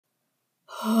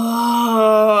Okay,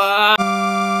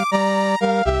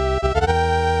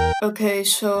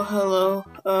 so hello.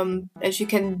 As you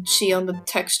can see on the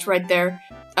text right there,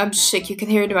 I'm sick. You can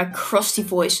hear it in my crusty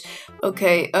voice.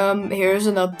 Okay, here's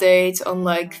an update on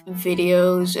like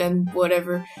videos and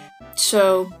whatever.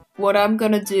 So what I'm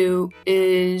gonna do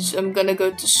is I'm gonna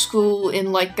go to school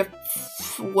in like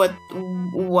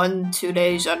 1-2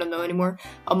 days. I don't know anymore.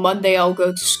 On Monday I'll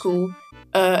go to school.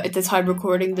 At the time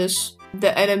recording this,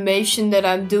 the animation that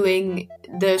I'm doing,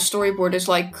 the storyboard is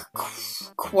like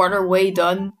quarter way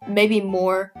done, maybe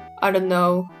more. I don't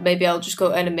know. Maybe I'll just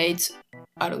go animate.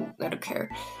 I don't care.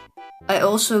 I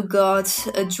also got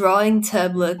a drawing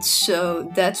tablet, so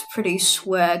that's pretty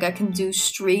swag. I can do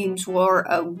streams where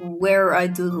I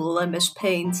do the MS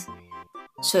Paint,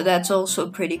 so that's also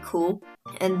pretty cool.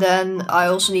 And then I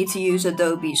also need to use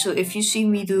Adobe, so if you see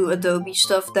me do Adobe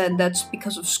stuff, then that's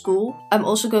because of school. I'm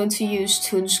also going to use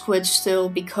Toonsquid still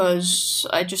because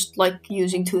I just like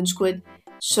using Toonsquid.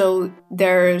 So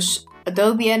there's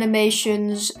Adobe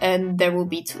animations and there will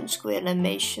be Toonsquid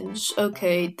animations.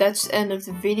 Okay, that's the end of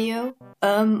the video.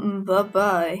 Bye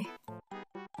bye.